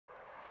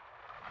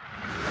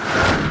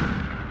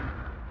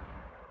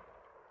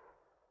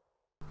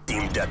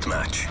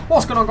deathmatch.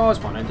 What's going on, guys?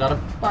 My name's Adam.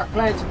 Back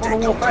playing some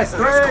Modern Warfare 3.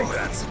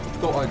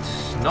 Thought I'd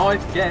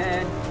snipe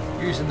again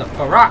using the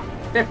Barak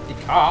 50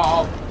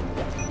 car.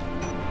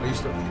 I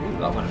used to. Ooh,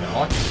 that went a bit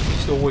high. I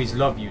used to always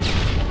love using it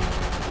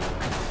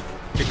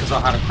because I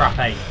had a crap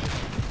aim.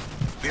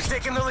 We're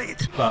taking the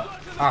lead. But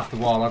after a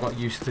while, I got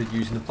used to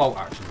using the bolt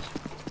actions.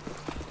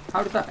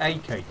 How did that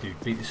AK dude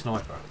beat the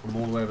sniper from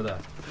all the way over there?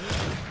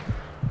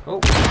 Oh,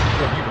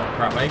 God, you got a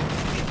crap aim.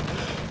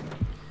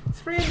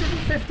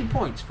 350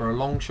 points for a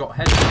long shot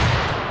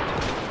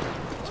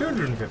headshot.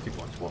 250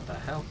 points, what the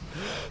hell?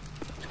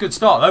 It's a good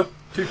start though.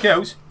 2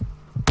 kills.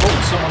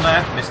 Oh, someone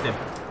there. Missed him.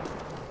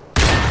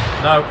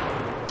 No.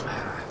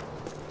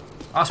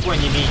 That's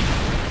when you need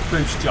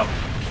boost jump.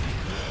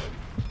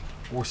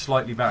 Or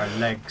slightly better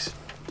legs.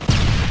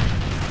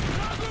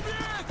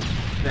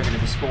 They're going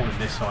to be spawning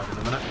this side in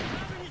a minute.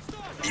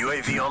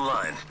 UAV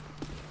online.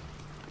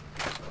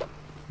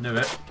 Knew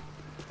it.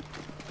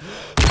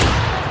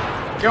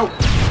 Go!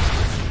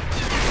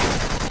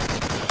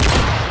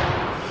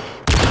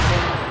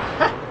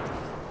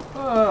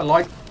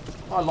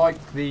 I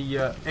like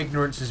the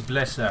ignorance is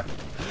bliss there.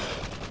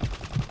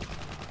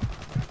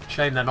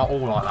 Shame they're not all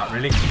like that,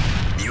 really.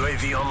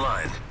 UAV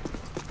online.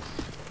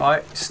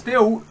 I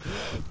still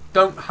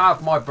don't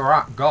have my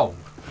Barak gold.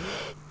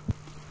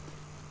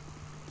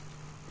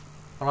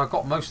 And I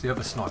got most of the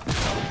other snipers.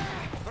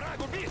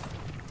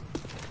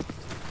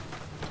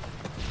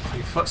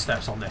 The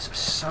footsteps on this are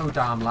so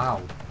damn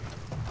loud.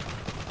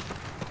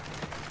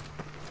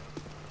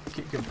 I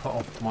keep getting put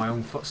off my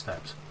own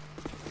footsteps.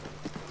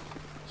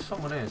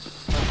 Someone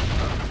is.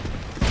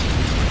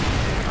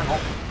 Hang on.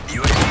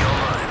 UAV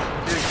online.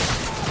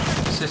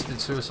 Assisted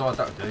suicide,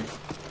 that would do.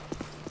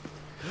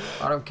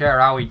 I don't care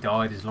how he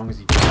died as long as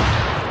he died.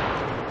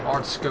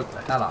 Hard scope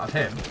the hell out of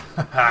him.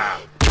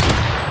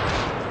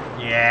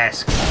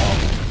 Yes, come on.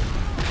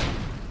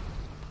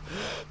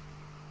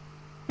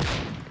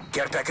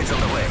 Care package on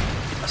the way.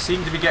 I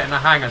seem to be getting the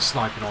hang of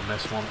sniping on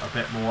this one a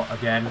bit more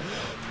again.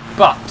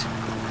 But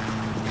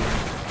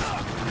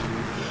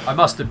I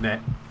must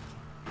admit,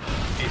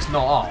 it's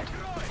not hard.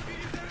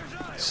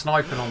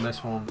 Sniping on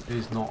this one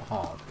is not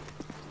hard.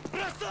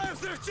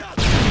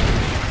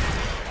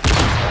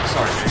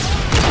 Sorry, dude.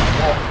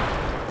 What?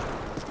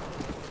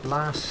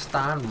 Last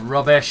stand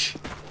rubbish.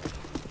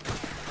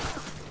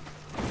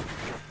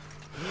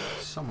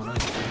 Someone over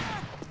here.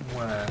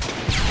 Where?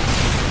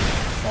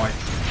 Right.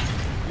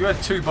 You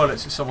had 2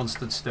 bullets and someone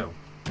stood still.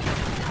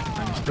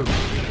 And you still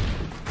didn't get it.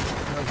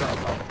 How's that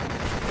about?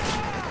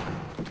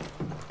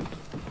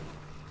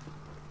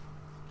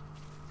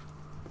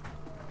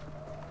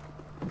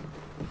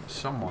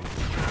 Someone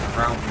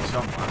around me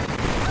somewhere.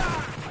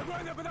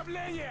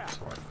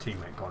 Sorry,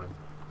 teammate got him.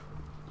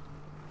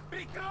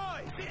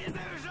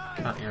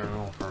 Can't hear him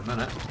all for a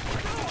minute.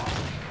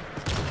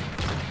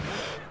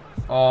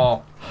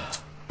 Oh,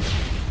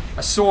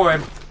 I saw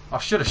him. I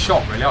should have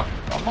shot really. I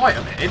might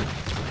have hit him.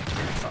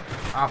 But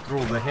after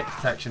all, the hit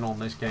detection on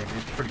this game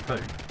is pretty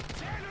poo.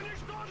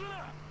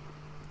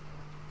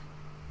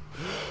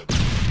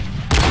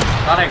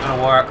 That ain't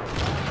gonna work.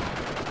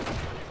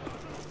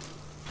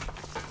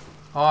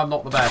 Oh, I'm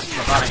not the best,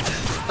 but that ain't.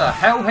 What the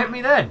hell hit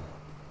me then?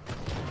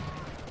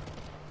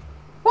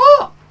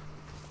 What?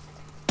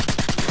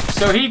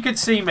 So he could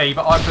see me,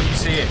 but I couldn't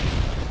see him.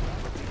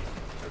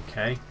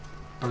 Okay.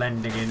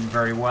 Blending in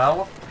very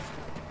well.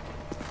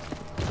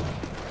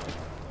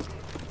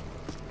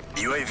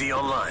 UAV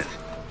online.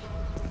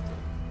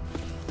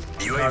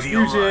 UAV I'm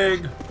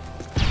using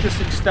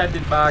just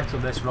extended mags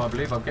on this one, I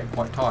believe. I'm getting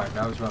quite tired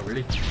now as well,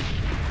 really.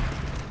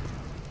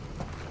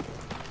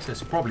 So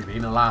this will probably be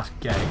the last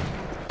game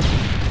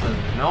of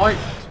the night.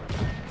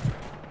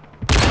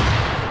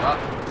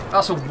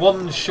 That's a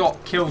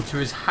one-shot kill to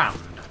his hand.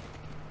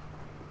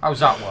 How's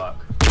that work?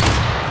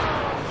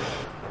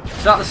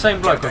 Is that the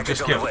same bloke I've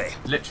just killed?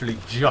 Literally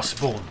just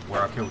spawned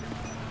where I killed him.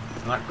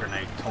 And that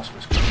grenade toss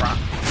was crap.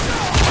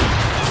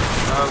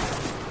 No.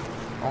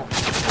 Oh,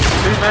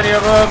 too many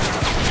of them.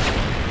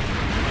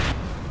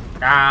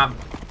 Damn.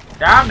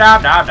 Damn,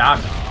 damn, damn, damn,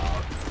 damn.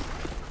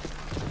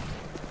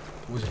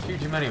 There was a few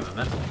too many of them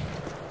then.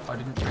 I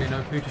didn't really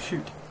know who to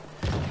shoot.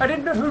 I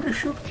didn't know who to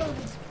shoot.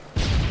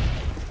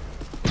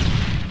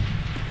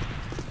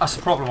 That's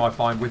the problem I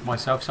find with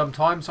myself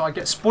sometimes. I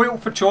get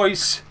spoiled for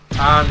choice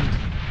and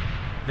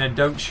then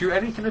don't shoot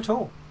anything at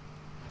all.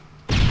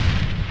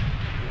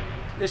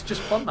 It's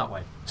just fun that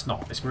way. It's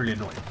not. It's really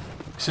annoying.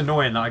 It's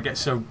annoying that I get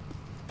so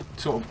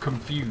sort of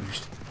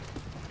confused.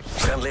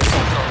 That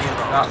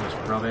was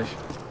rubbish.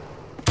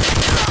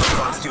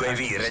 Advanced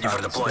UAV ready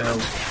for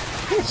deployment.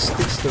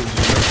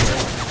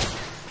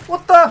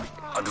 What the?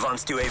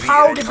 Advanced UAV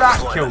How ready did for that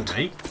deployment. kill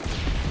me?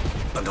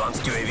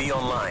 Advanced UAV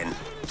online.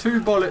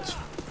 2 bullets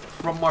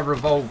from my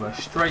revolver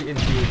straight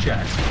into your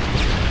chest.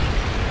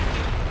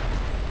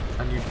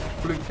 And you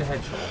fluked the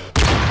headshot.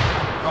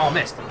 Oh, I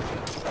missed.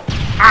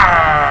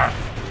 Ah!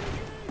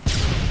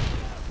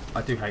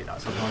 I do hate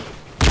that sometimes.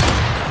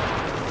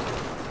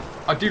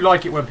 I do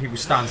like it when people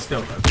stand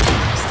still though.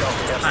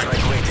 Stealth death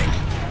strike waiting.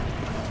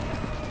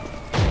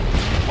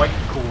 Wait,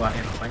 cool that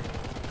in, I think.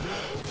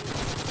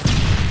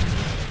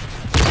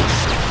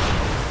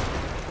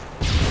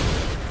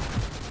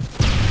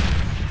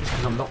 Just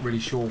because I'm not really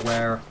sure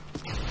where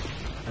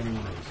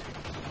anyone is.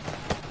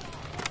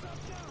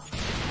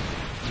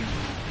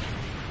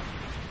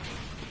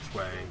 Which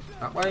way?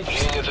 That way?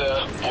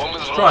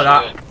 Try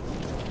that.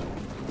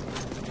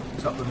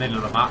 It's up the middle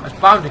of the map. It's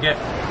bound to get a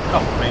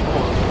couple of people,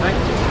 I think.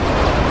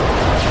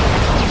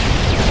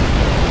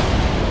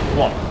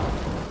 What?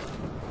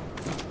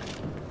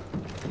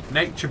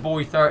 Nature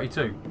Boy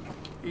 32.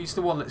 He's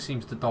the one that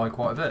seems to die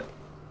quite a bit.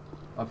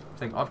 I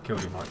think I've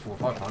killed him like 4 or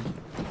 5 times.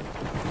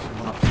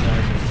 Someone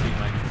upstairs is a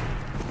teammate.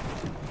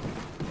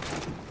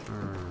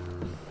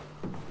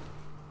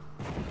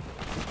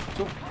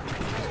 I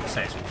was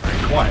say it's all very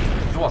quiet,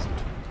 but it wasn't.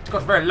 It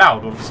got very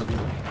loud all of a sudden.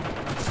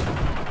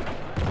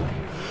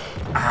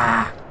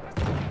 Ah!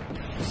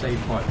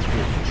 Saved by the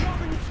bridge.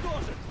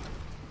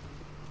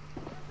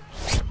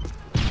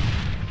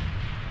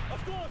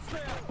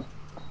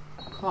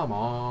 Come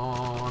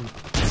on.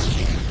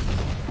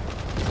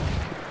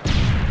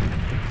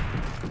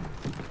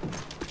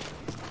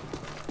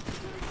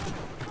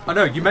 I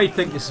know, you may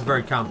think this is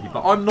very campy,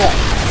 but I'm not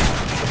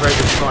a very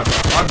good sniper.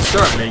 I'm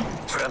certainly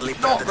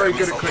not very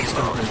good at quick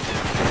sniping.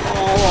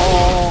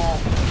 Oh.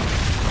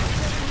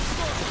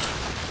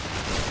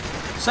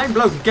 Same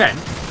bloke again,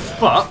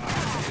 but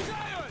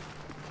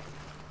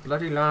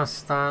bloody last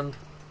stand.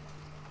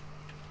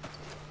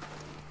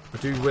 I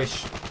do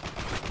wish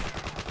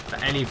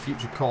that any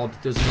future COD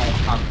does not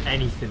have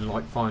anything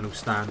like final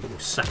stand or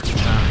second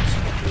chance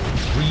or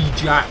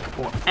rejack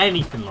or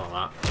anything like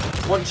that.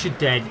 Once you're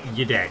dead,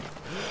 you're dead.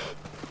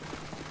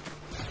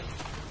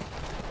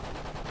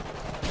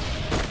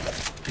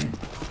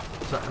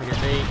 Is that going to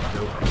get me?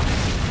 No.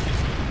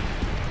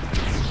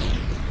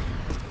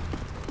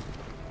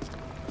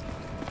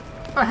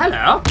 Oh,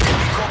 hello.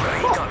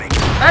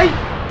 Hey!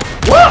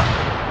 What?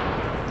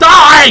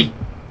 Die!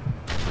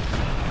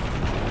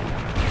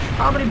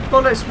 How many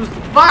bullets was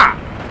that?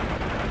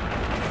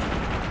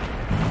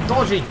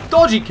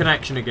 Dodgy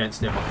connection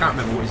against him. I can't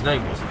remember what his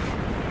name was.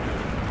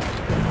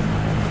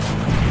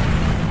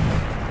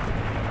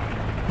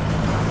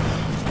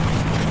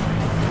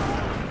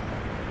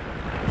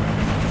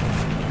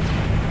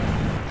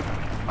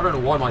 I don't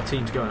know why my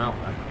team's going out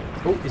there.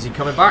 Oh, is he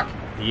coming back?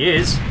 He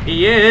is.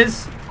 He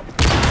is.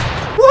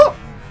 What?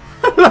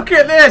 Look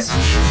at this.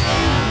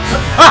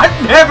 That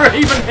never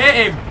even hit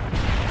him.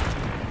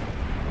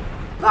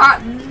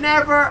 That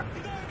never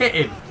hit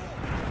him.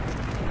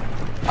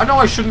 I know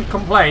I shouldn't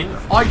complain.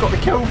 I got the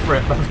kill for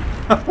it, but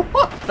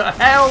what the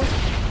hell?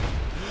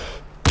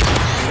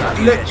 That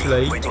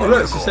literally, oh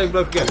look, it's the same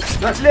bloke again.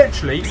 That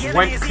literally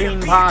went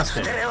clean past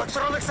him.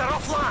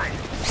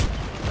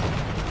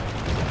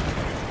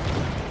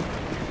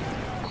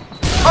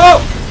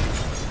 Oh!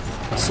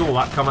 I saw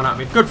that coming at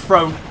me. Good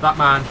throw, that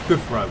man. Good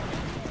throw.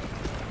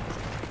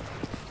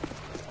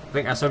 I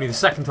think that's only the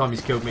second time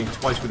he's killed me,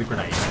 twice with a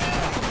grenade.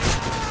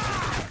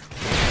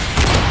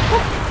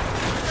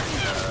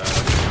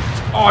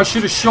 Oh, I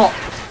should have shot.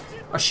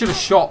 I should have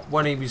shot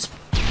when he was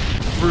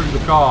through the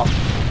car.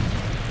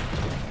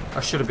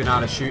 I should have been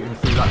able to shoot him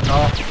through that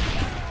car.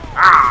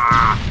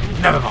 Ah!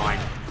 Never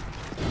mind.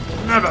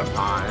 Never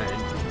mind.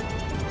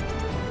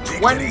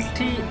 20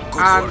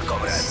 and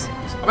 6.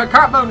 I mean,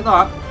 can't moan at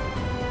that.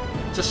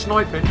 Just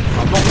sniping.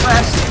 I'm not the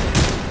best.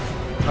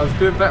 I was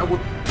doing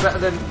better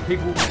than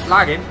people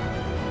lagging.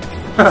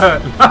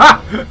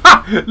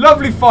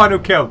 Lovely final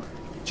kill.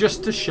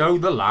 Just to show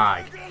the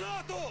lag.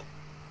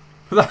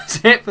 But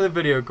that's it for the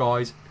video,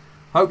 guys.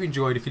 Hope you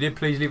enjoyed. If you did,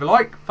 please leave a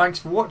like. Thanks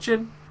for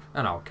watching.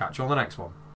 And I'll catch you on the next one.